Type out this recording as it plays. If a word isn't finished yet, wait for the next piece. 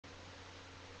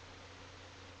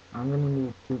I'm gonna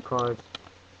need 2 cards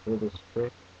for this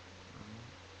trick.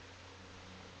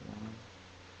 One,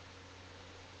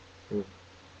 two.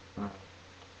 Alright.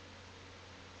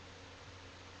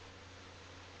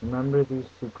 Remember these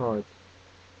 2 cards.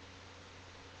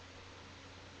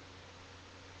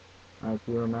 Alright,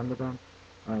 do you remember them?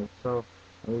 Alright, so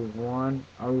I'll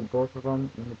leave both of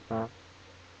them in the pack.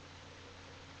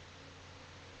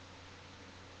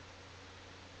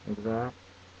 Like that.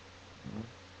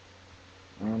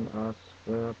 And I'll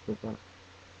square up the deck.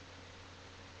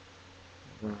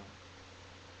 Like that.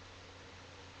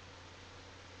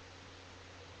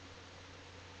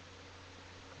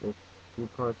 With 2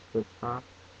 cards to the top.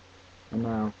 And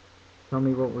now, tell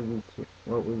me what were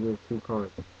your 2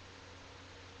 cards?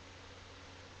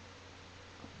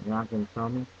 You're not gonna tell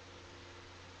me?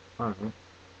 Alright.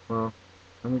 Well,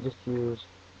 let me just use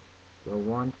the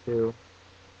 1, 2,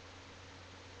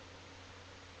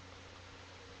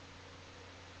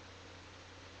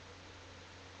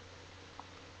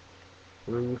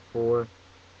 3, 4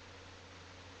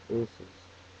 aces.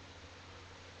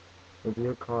 With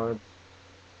your cards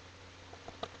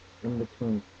in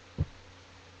between.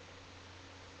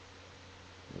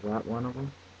 Is that one of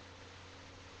them?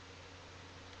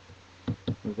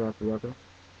 Is that the other?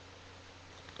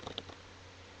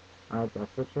 Alright,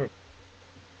 that's the trick.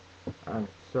 Alright,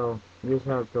 so here's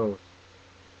how it goes.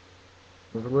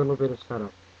 There's a little bit of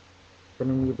setup. You're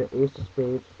gonna need the ace of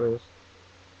spades first.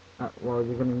 Well,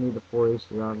 you're gonna need the 4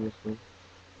 aces, obviously.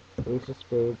 Ace of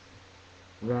spades,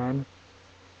 then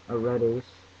a red ace,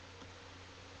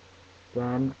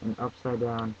 then an upside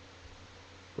down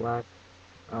black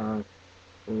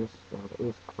ace, well, the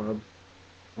ace of clubs,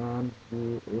 and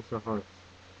the ace of hearts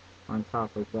on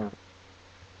top like that.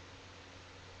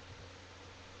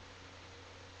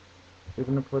 You're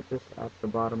gonna put this at the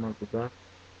bottom of the deck,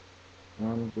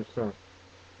 and you're set.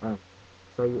 Alright,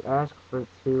 so you ask for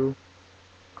 2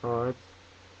 cards,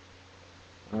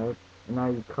 alright, and now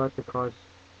you cut the cards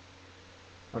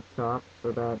up top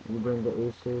so that you bring the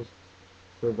aces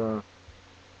to the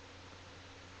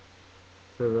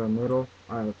middle.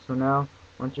 Alright, so now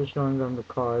once you're showing them the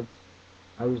cards,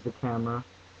 I use the camera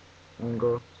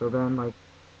angle, so then like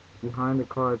behind the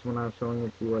cards when I was showing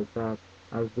it to you like that,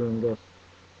 I was doing this.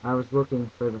 I was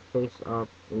looking for the face up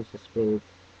ace of spades.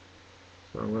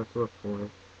 So let's look for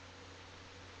it.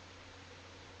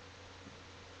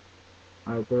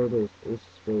 Alright, there it is, ace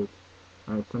of spades.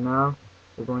 Alright, so now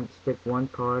we're going to stick 1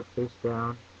 card face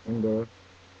down in there,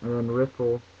 and then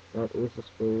riffle that ace of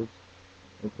spades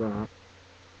like that.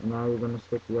 And now you're going to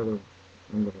stick the other one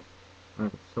in there.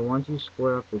 Alright, so once you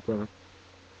square up the deck,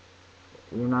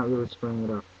 you're not really squaring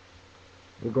it up.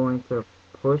 You're going to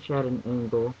push at an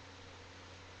angle,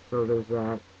 so there's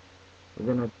that.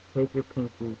 You're going to take your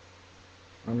pinky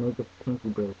and make a pinky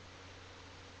break.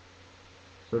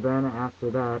 So then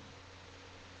after that,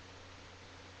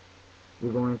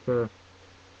 you're going to,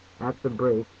 at the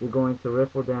break, you're going to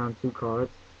riffle down 2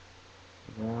 cards.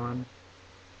 1,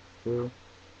 2,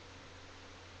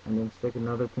 and then stick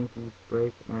another pinky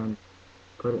break and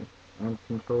put it and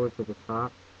control it to the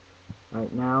top.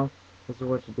 Alright, now this is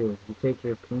what you do. You take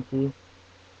your pinky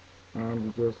and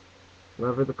you just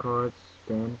lever the cards,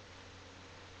 spin,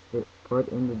 put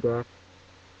in the deck.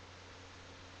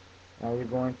 Now you're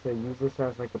going to use this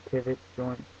as like a pivot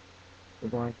joint.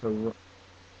 You're going to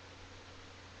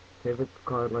pivot the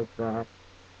card like that,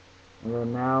 and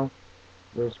then now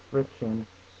there's friction,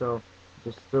 so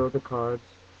just throw the cards,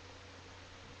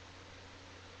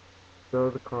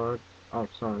 oh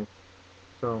sorry,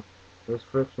 so there's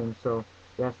friction, so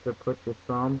you have to put your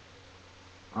thumb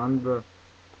on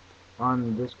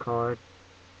this card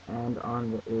and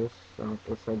on the ace, so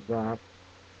it's like that,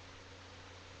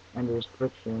 and there's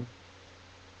friction,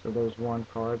 so there's 1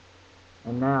 card,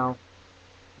 and now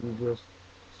you just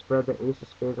spread the ace of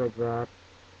spades like that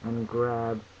and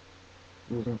grab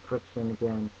using friction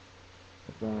again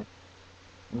like that,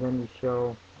 and then you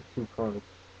show the 2 cards.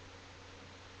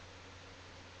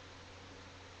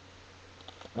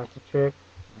 That's the trick.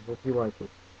 I hope you like it.